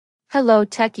Hello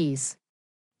techies.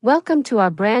 Welcome to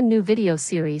our brand new video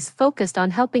series focused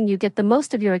on helping you get the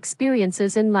most of your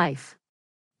experiences in life.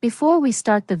 Before we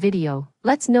start the video,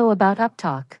 let's know about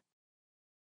Upptalk.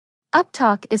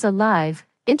 Upptalk is a live,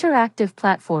 interactive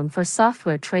platform for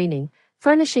software training,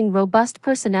 furnishing robust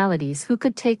personalities who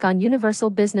could take on universal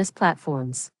business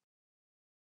platforms.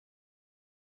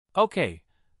 Okay,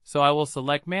 so I will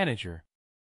select Manager.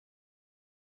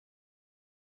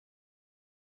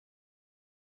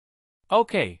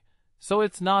 Okay, so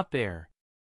it's not there.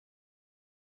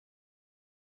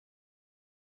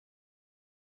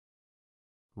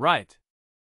 Right.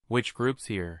 Which group's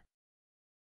here?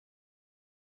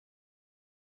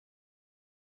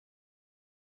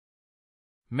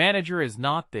 Manager is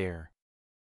not there.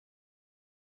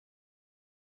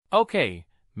 Okay,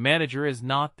 Manager is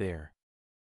not there.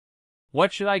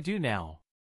 What should I do now?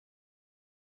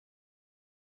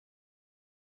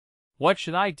 What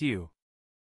should I do?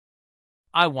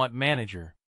 I want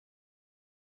Manager.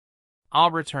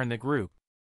 I'll return the group.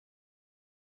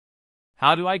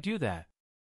 How do I do that?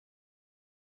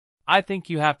 I think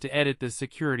you have to edit the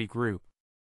security group.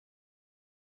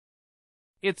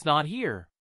 It's not here.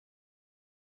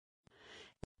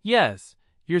 Yes,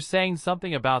 you're saying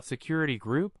something about security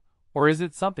group, or is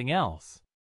it something else?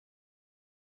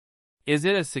 Is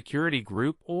it a security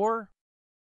group or?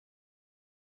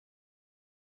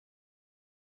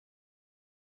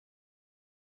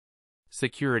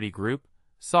 Security group,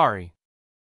 sorry.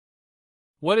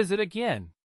 What is it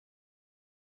again?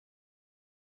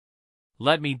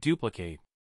 Let me duplicate.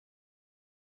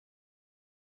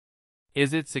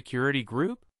 Is it security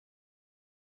group?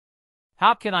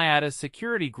 How can I add a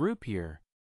security group here?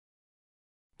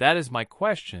 That is my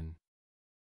question.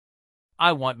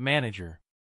 I want Manager.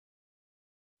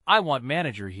 I want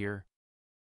Manager here.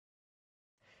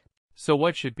 So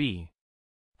what should be?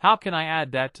 How can I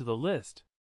add that to the list?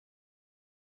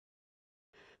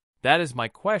 That is my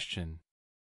question.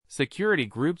 Security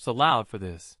groups allowed for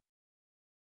this.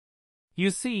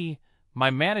 You see, my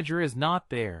Manager is not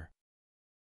there.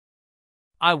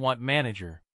 I want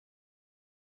Manager.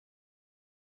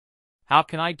 How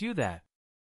can I do that?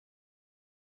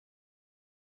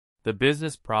 The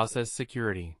business process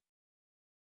security.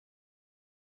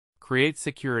 Create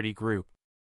security group.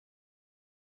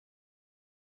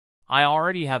 I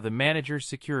already have the Manager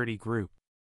security group.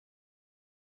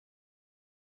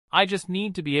 I just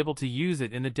need to be able to use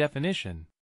it in the definition.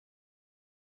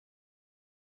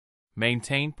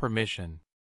 Maintain permission.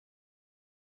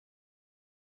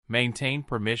 Maintain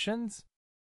permissions?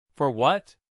 For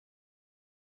what?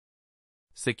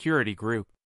 Security group.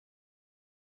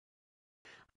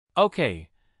 Okay,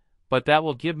 but that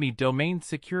will give me domain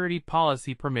security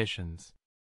policy permissions.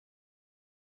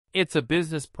 It's a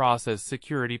business process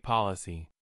security policy.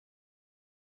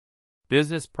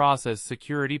 Business process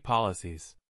security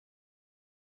policies.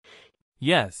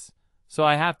 Yes, so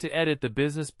I have to edit the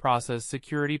business process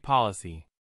security policy.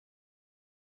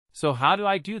 So how do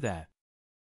I do that?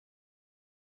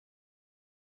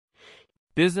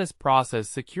 Business process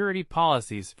security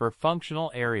policies for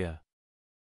functional area.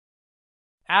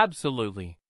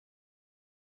 Absolutely.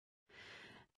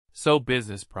 So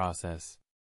business process.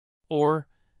 Or,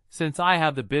 since I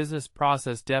have the business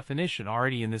process definition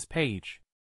already in this page.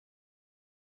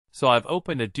 So I've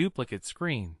opened a duplicate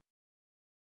screen.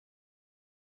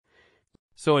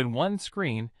 So in one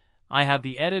screen, I have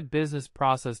the Edit Business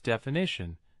Process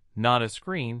definition, not a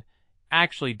screen,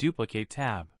 actually duplicate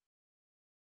tab.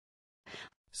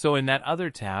 So in that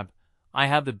other tab, I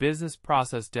have the Business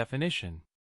Process definition.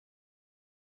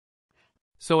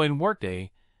 So in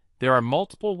Workday, there are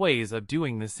multiple ways of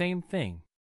doing the same thing.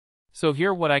 So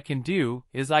here what I can do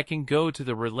is I can go to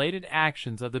the related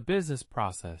actions of the business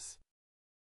process.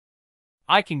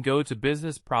 I can go to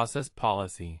Business Process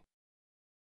Policy.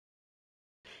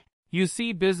 You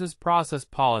see Business Process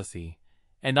Policy,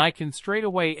 and I can straight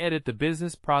away edit the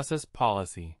Business Process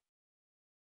Policy.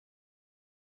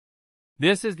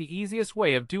 This is the easiest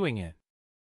way of doing it.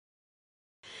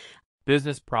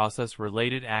 Business Process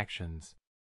Related Actions.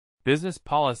 Business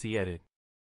Policy Edit.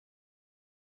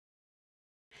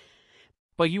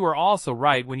 But you are also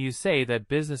right when you say that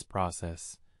business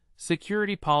process,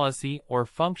 security policy, or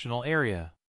functional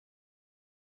area.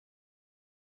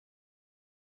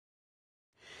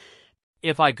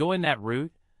 If I go in that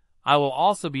route, I will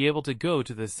also be able to go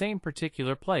to the same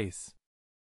particular place.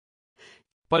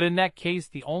 But in that case,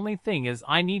 the only thing is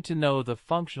I need to know the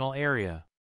functional area.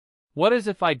 What is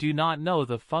if I do not know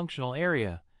the functional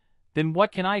area? Then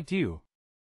what can I do?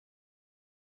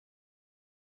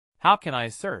 How can I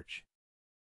search?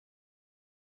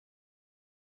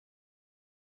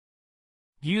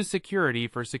 View security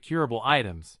for securable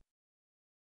items.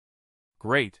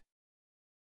 Great.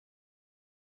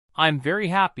 I'm very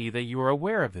happy that you are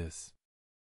aware of this.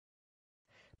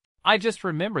 I just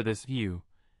remember this view.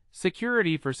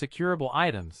 Security for securable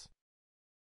items.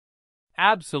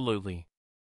 Absolutely.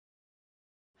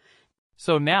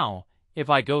 So now, if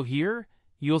I go here,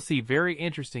 you'll see very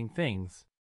interesting things.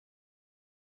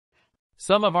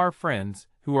 Some of our friends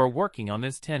who are working on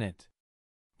this tenant,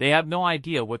 they have no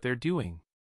idea what they're doing.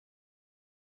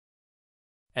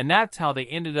 And that's how they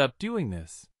ended up doing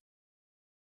this.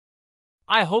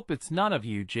 I hope it's none of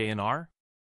you, JNR.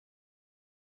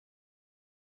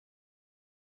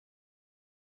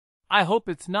 I hope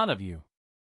it's none of you.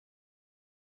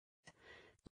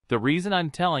 The reason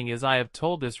I'm telling is I have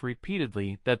told this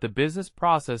repeatedly that the business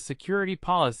process security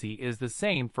policy is the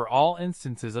same for all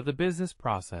instances of the business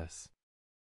process.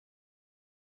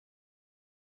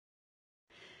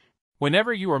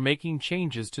 Whenever you are making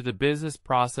changes to the business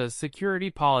process security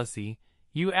policy,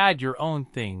 you add your own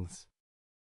things.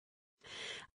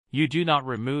 You do not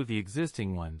remove the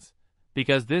existing ones,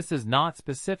 because this is not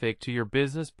specific to your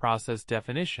business process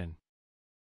definition.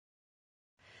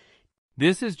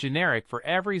 This is generic for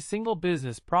every single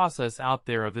business process out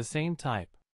there of the same type.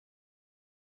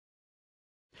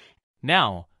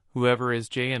 Now, whoever is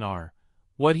JNR,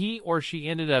 what he or she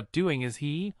ended up doing is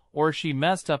he or she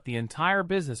messed up the entire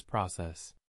business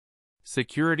process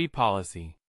security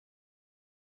policy.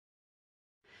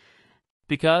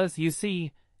 Because, you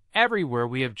see, everywhere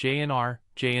we have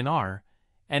JNR,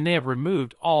 and they have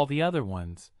removed all the other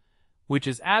ones, which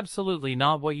is absolutely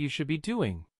not what you should be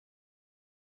doing.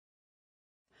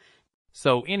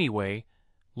 So anyway,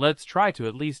 let's try to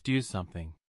at least do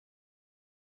something.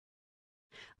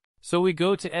 So we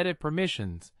go to edit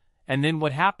permissions, and then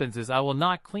what happens is I will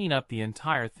not clean up the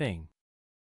entire thing.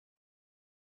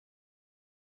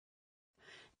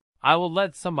 I will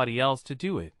let somebody else to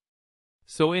do it.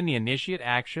 So in the initiate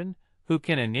action, who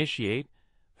can initiate,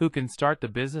 who can start the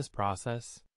business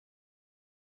process?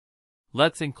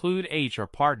 Let's include HR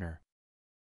partner.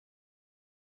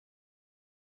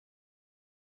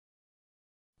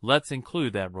 Let's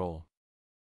include that role.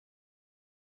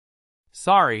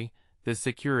 Sorry, the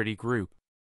security group.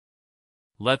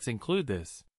 Let's include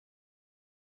this.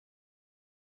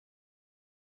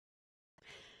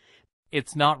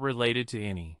 It's not related to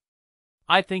any.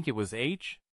 I think it was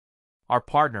H. Our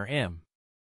partner M.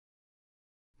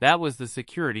 That was the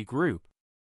security group.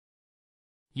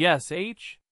 Yes,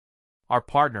 H. Our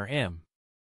partner M.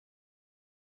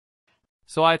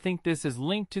 So I think this is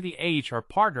linked to the HR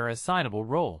partner assignable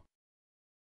role.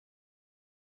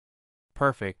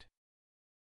 Perfect.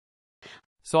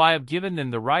 So I have given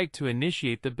them the right to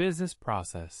initiate the business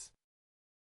process.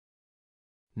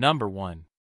 Number 1.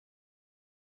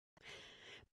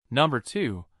 Number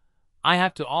 2, I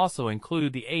have to also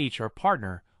include the HR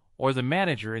partner or the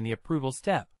manager in the approval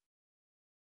step.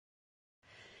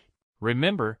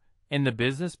 Remember, in the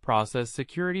business process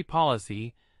security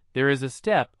policy, there is a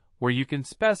step where you can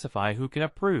specify who can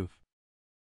approve.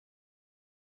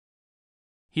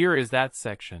 Here is that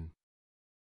section.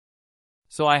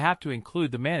 So I have to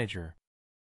include the manager.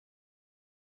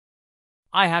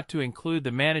 I have to include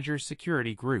the manager's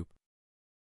security group.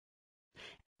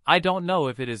 I don't know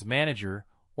if it is manager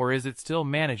or is it still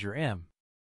manager M.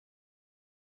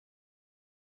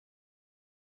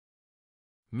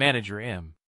 Manager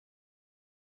M.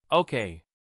 Okay.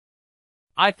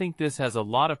 I think this has a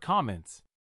lot of comments.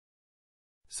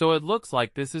 So it looks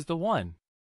like this is the one.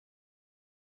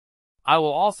 I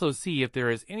will also see if there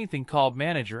is anything called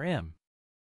manager M.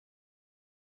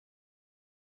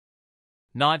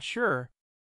 Not sure.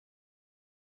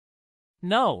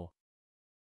 No.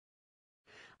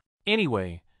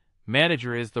 Anyway,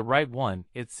 manager is the right one,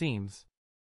 it seems.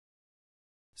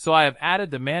 So I have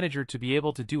added the manager to be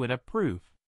able to do an approve.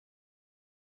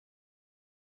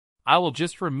 I will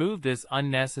just remove this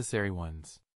unnecessary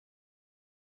ones.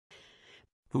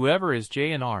 Whoever is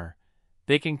JNR,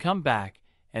 they can come back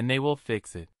and they will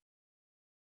fix it.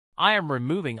 I am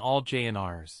removing all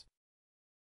JNRs.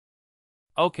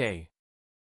 Okay.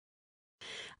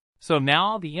 So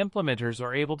now the implementers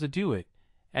are able to do it,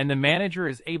 and the manager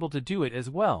is able to do it as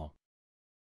well.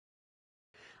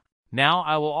 Now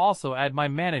I will also add my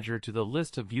manager to the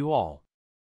list of view all.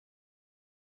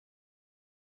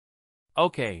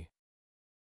 Okay.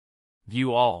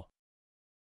 View all.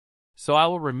 So I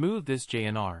will remove this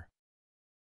JNR.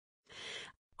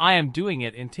 I am doing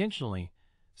it intentionally,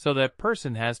 so that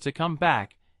person has to come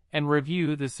back and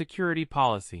review the security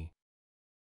policy.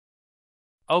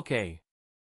 Okay.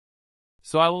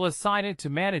 So I will assign it to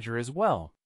manager as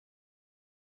well.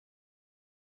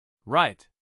 Right.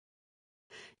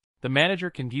 The manager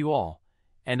can view all,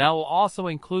 and I will also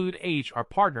include HR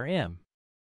partner M.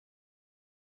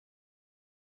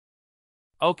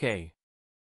 Okay.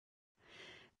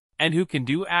 And who can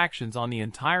do actions on the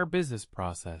entire business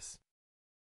process.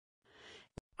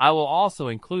 I will also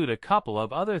include a couple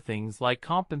of other things like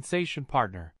compensation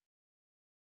partner.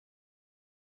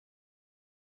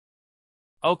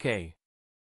 Okay.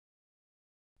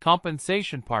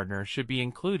 Compensation partner should be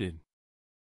included.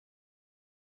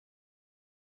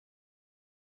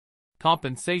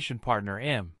 Compensation partner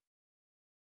M.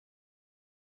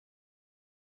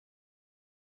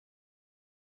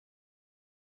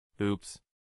 Oops.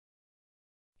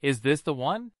 Is this the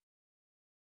one?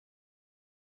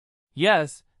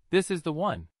 Yes, this is the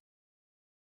one.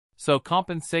 So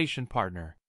compensation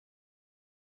partner.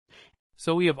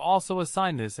 So we have also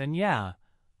assigned this, and yeah,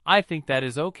 I think that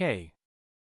is okay.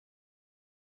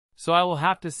 So I will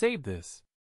have to save this.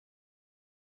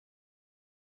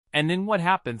 And then what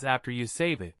happens after you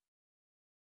save it?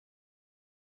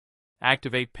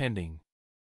 Activate pending.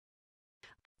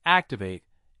 Activate.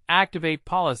 Activate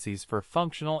policies for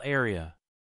functional area.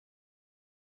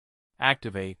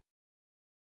 Activate.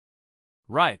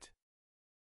 Right.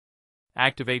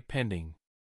 Activate pending.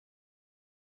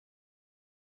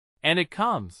 And it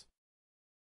comes.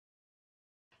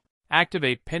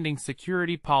 Activate pending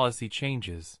security policy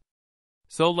changes.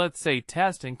 So let's say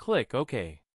test and click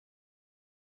OK.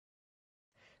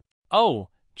 Oh,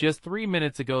 just 3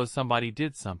 minutes ago somebody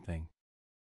did something.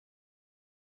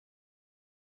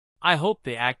 I hope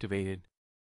they activated.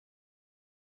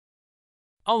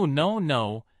 Oh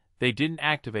no, they didn't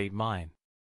activate mine.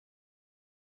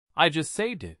 I just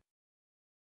saved it.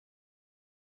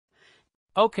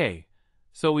 Okay,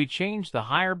 so we changed the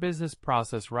hire business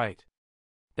process right.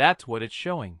 That's what it's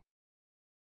showing.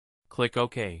 Click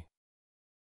OK.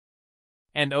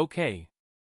 And OK.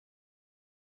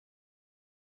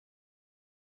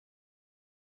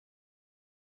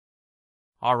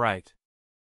 Alright.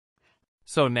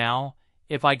 So now,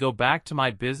 if I go back to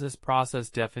my business process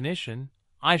definition,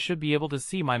 I should be able to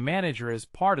see my manager as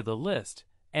part of the list,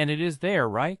 and it is there,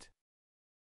 right?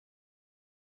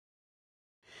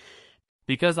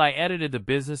 Because I edited the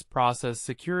business process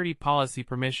security policy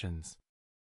permissions.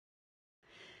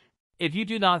 If you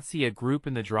do not see a group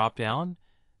in the drop-down,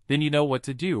 then you know what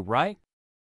to do, right?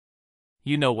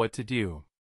 You know what to do.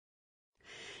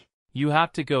 You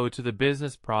have to go to the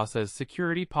business process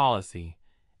security policy,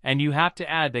 and you have to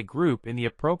add that group in the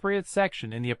appropriate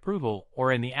section in the approval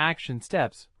or in the action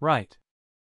steps, right?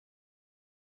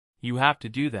 You have to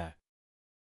do that.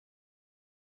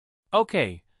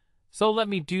 Okay, so let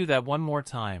me do that one more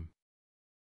time.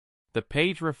 The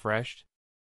page refreshed.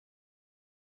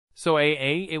 So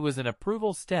it was an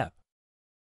approval step.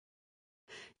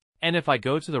 And if I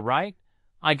go to the right,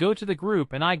 I go to the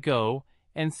group and I go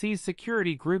and see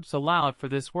security groups allowed for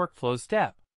this workflow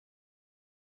step.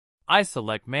 I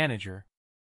select manager.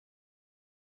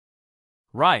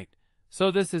 Right, so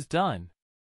this is done.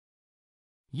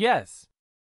 Yes.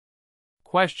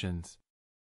 Questions?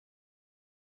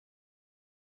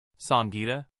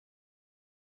 Sangeeta?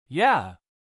 Yeah.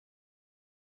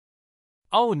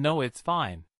 Oh no, it's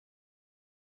fine.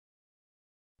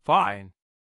 Fine.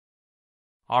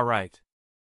 Alright.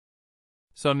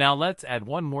 So now let's add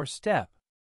one more step.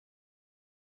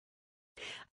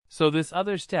 So this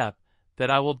other step that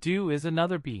I will do is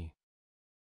another B.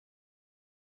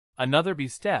 Another B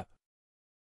step.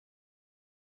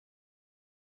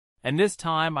 And this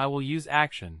time I will use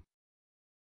action.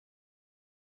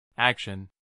 Action.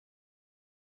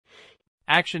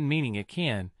 Action meaning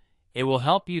it will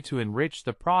help you to enrich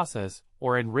the process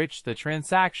or enrich the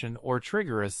transaction or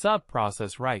trigger a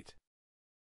sub-process, right?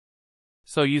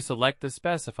 So you select the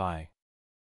specify.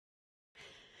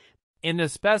 In the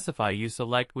specify you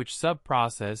select which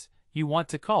sub-process you want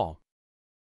to call.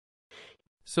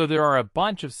 So there are a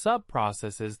bunch of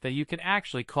sub-processes that you can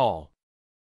actually call.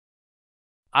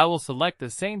 I will select the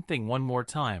same thing one more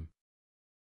time.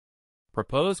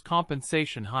 Propose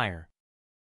compensation hire.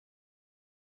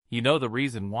 You know the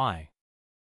reason why.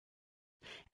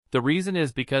 The reason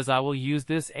is because I will use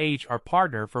this HR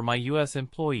partner for my US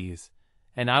employees,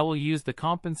 and I will use the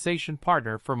compensation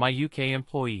partner for my UK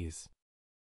employees.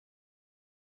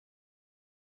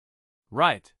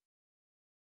 Right.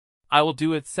 I will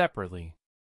do it separately.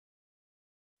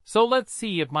 So let's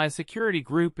see if my security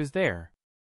group is there.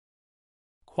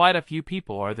 Quite a few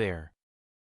people are there.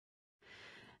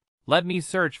 Let me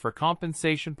search for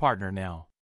compensation partner now.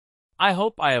 I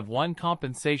hope I have one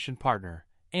compensation partner,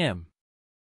 M.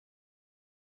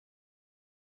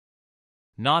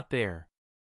 Not there.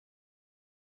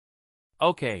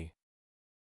 Okay.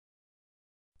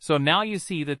 So now you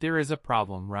see that there is a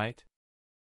problem, right?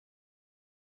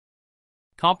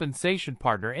 Compensation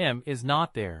partner M is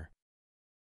not there.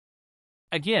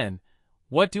 Again,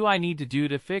 what do I need to do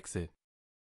to fix it?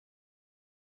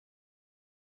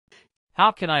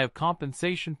 How can I have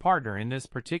compensation partner in this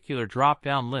particular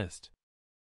drop-down list?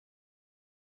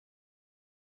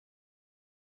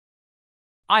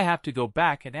 I have to go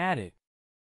back and add it.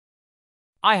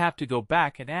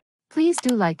 Please do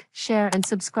like, share and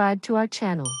subscribe to our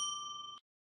channel.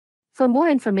 For more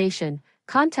information,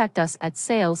 contact us at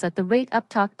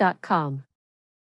sales@upptalk.com.